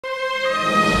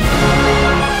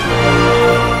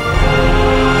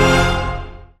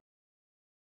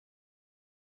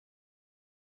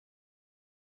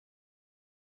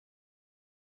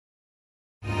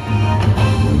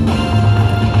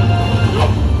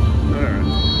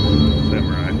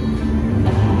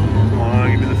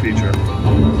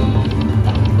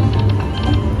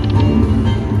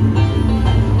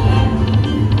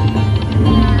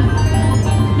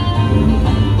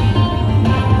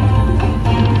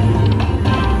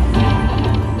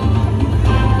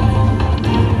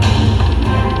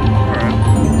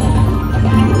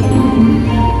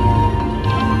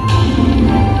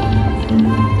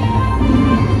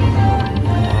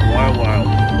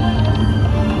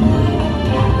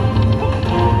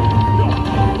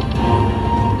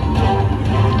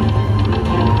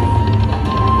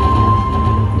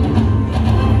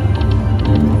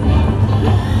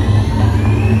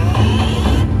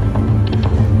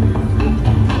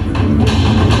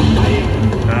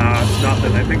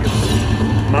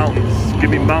Give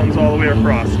me mountains all the way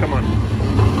across. Come on.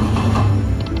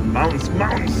 Mountains,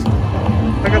 mountains.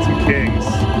 I got some kings.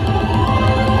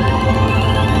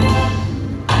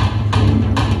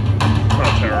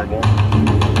 Not terrible.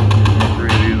 Not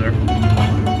great either.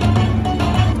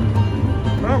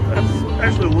 Well, that's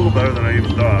actually a little better than I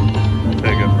even thought. I'll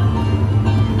take it.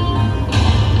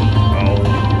 Oh.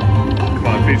 Come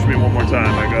on, feature me one more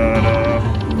time. I got,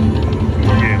 2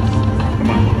 more games.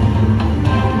 Come on.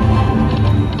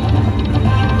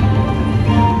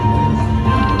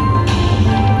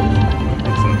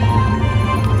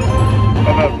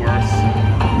 I've had worse.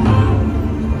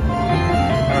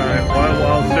 Alright,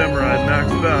 Wild Samurai, max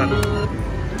bet.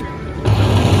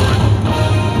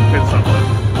 Hit something.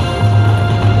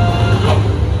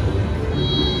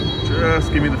 Just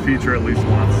give me the feature at least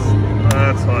once.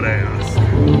 That's what I ask.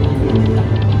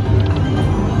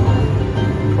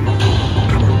 Come on.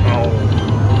 Come on. Oh.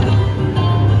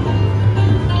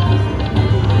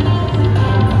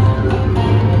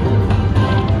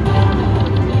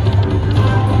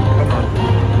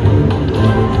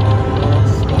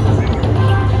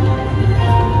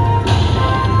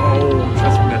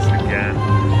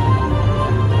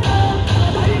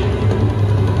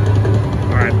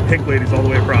 Pink ladies all the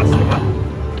way across. Come on.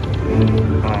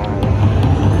 Oh.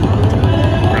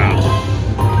 Crap.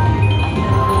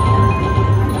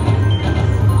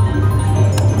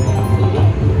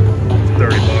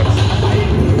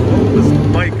 $30. This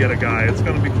might get a guy. It's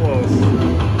going to be close.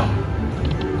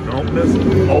 Don't miss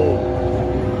it. Oh.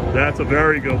 That's a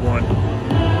very good one.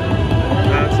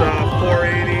 That's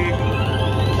 480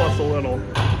 plus a little.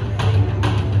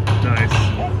 Nice.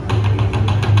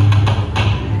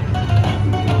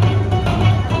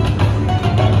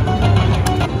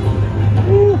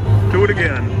 Do it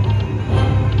again.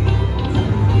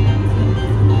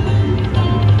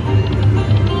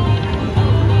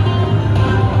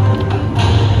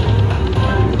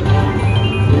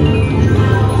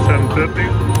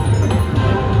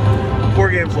 $750.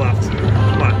 4 games left.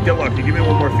 Come on, get lucky. Give me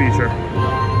one more feature.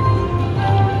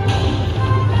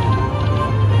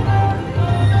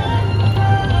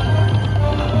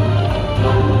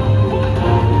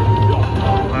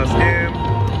 Last game.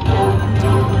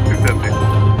 250.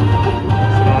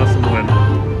 Awesome win. I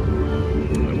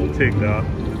will take that.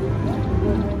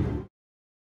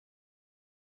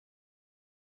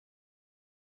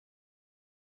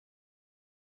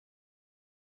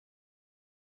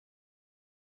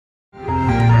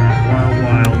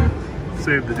 Wild.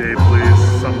 Save the day, please,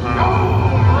 somehow.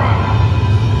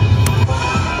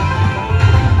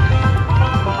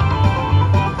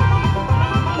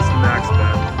 This is max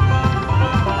bet.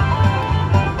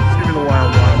 Just give me the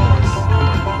wild ones.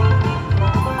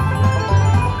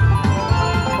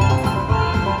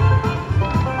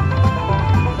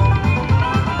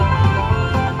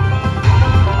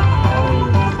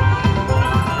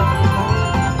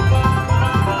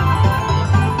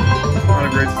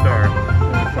 Start.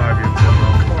 Only 5 games in.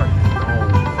 Come on. No.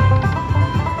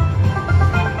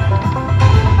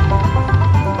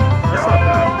 That's not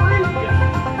bad.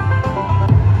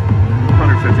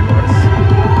 $150.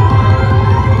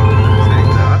 Take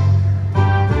that.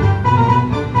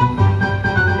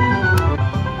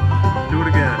 Do it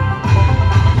again.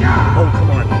 Oh, come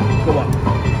on. Go up.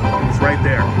 It's right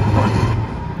there. Come on.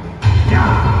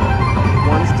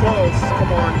 One's close.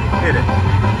 Come on. Hit it.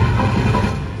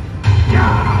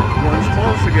 One's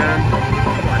close again.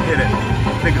 Come on, hit it. I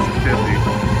think it's a 50.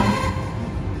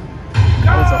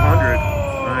 Oh, it's 100.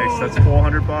 Nice. That's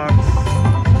 $400.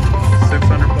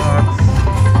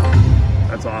 $600.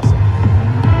 That's awesome.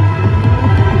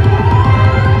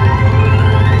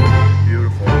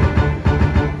 Beautiful.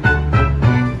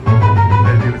 I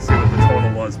didn't even see what the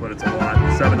total was, but it's a lot.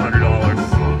 $700.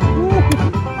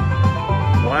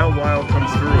 Wild comes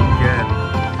through again.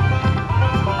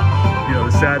 You know,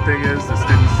 the sad thing is, this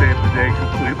didn't save the day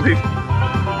completely.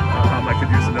 I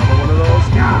could use another one of those.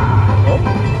 Oh,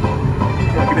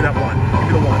 come on, give me that one. Give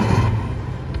me the one.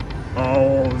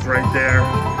 Oh, it was right there.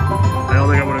 I don't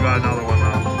think I would have got another one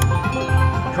though.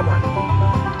 Come on,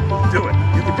 do it.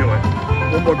 You can do it.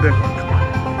 One more big one. Come on.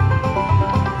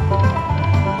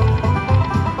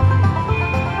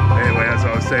 Anyway, as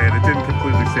I was saying, it didn't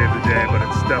completely save the day, but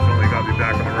it's definitely got me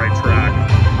back on the right track.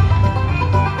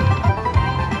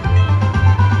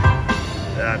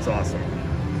 That's awesome.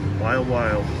 Wild.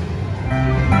 Wild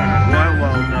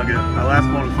Nugget. My last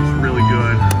bonus was really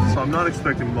good, so I'm not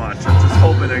expecting much. I'm just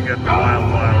hoping I get the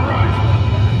wild at least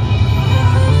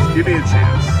one. Just give me a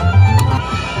chance.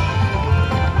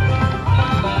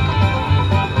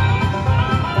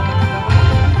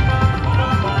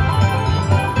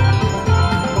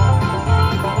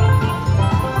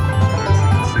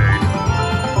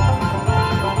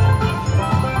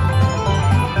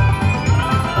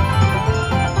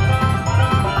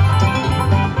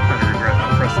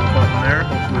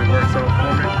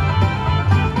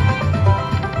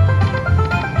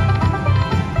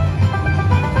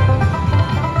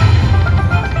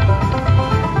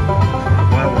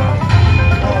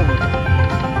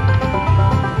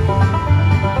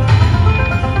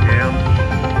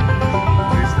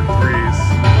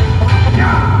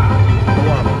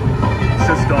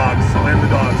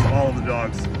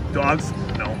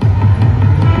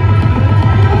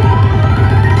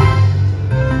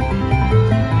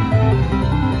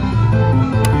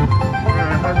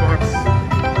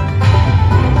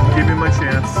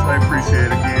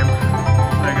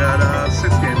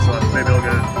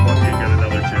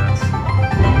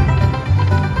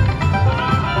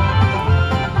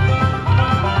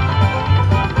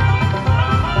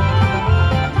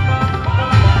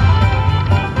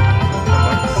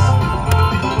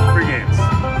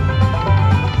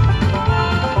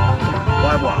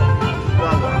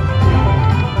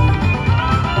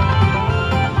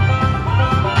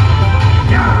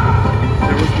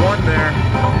 one there.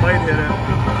 Might hit it.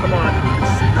 Come on.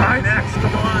 It's 9X.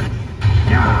 Come on.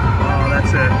 Oh,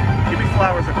 that's it. Give me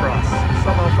flowers across.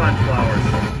 Somehow find flowers.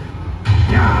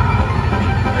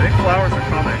 I think flowers are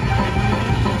coming.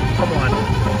 Come on.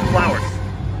 Flowers.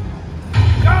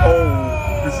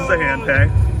 Oh, this is a hand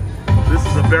pay. This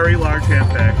is a very large hand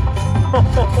pay.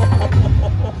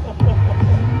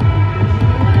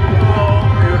 Oh,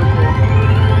 beautiful.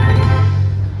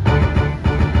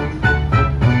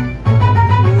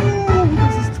 Ooh,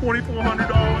 this is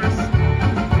 $2,400.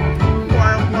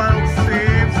 Wild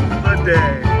saves the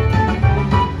day.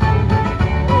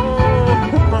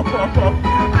 Oh,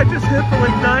 I just hit for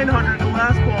like 900 in the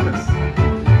last bonus.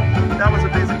 That was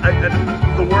amazing.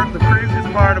 The craziest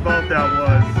part about that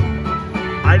was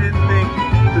I didn't think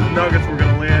the Nuggets were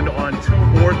going to land on 2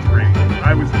 or 3.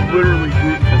 I was literally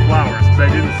rooting for flowers because I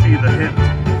didn't see the hint for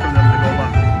them to go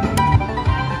up.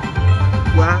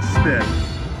 Last spin.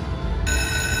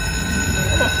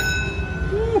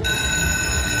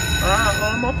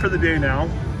 I'm up for the day now,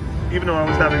 even though I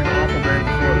was having an awful day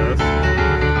before this.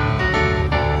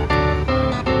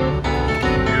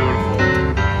 Beautiful.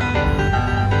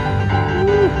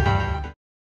 Woo.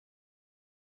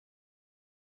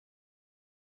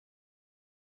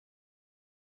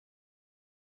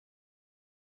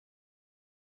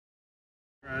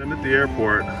 Alright, I'm at the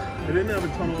airport. I didn't have a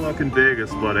ton of luck in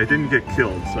Vegas, but I didn't get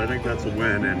killed, so I think that's a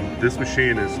win. And this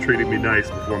machine is treating me nice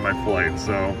before my flight,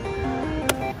 so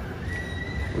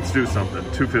let's do something.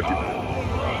 250.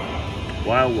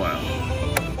 Wild.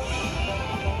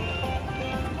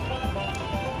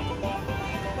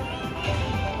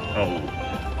 Oh.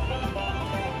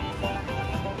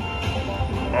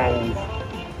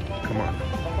 Come on.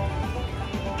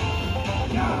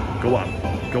 Go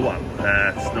up.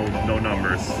 That's no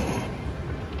numbers.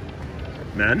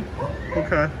 Men?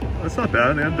 Okay. That's not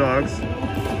bad. They have dogs.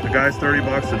 The guy's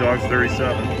 $30, the dog's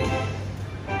 37.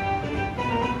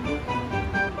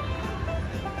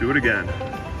 Do it again.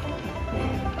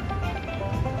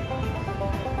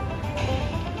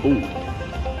 Ooh.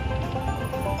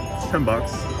 It's $10.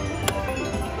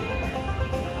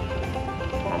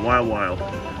 On wild.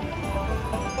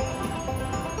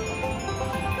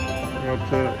 We're up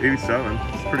to 87.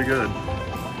 It's pretty good.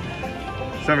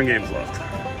 7 games left.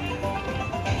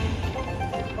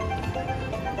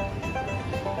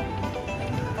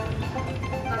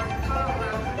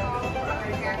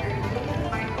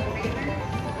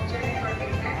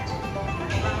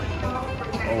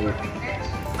 Oh.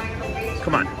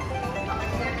 Come on.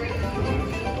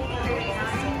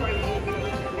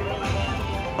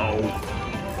 Oh.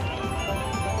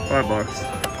 $5.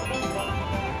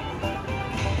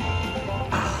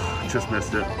 Just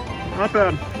missed it. Not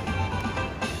bad.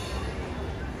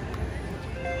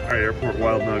 Alright, airport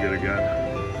wild nugget again.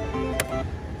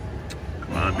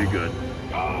 Come on, be good.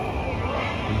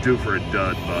 I'm due for a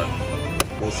dud, but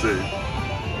we'll see.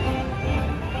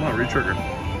 Come on, re-trigger.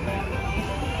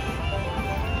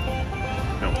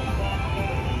 No.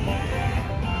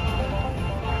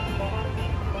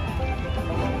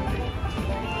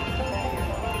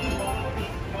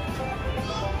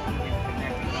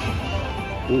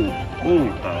 Ooh,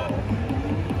 oh.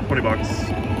 $20.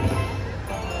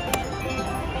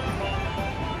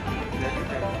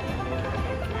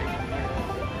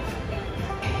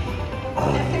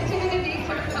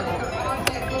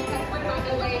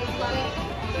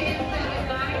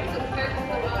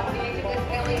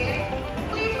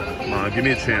 Come on, give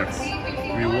me a chance.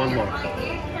 Give me one look.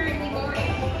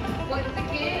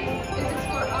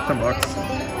 $10.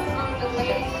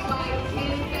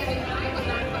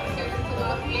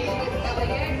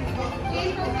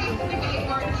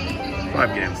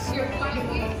 Five games.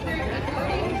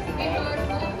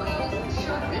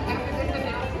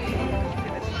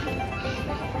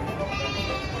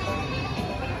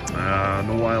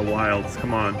 No wilds.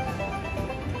 Come on.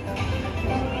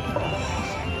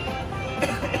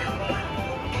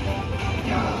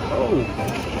 Oh.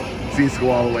 It needs to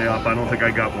go all the way up. I don't think I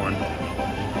got one.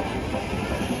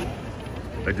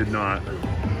 I did not.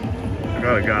 I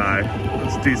got a guy.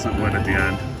 It's a decent win at the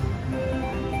end.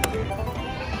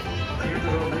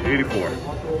 84.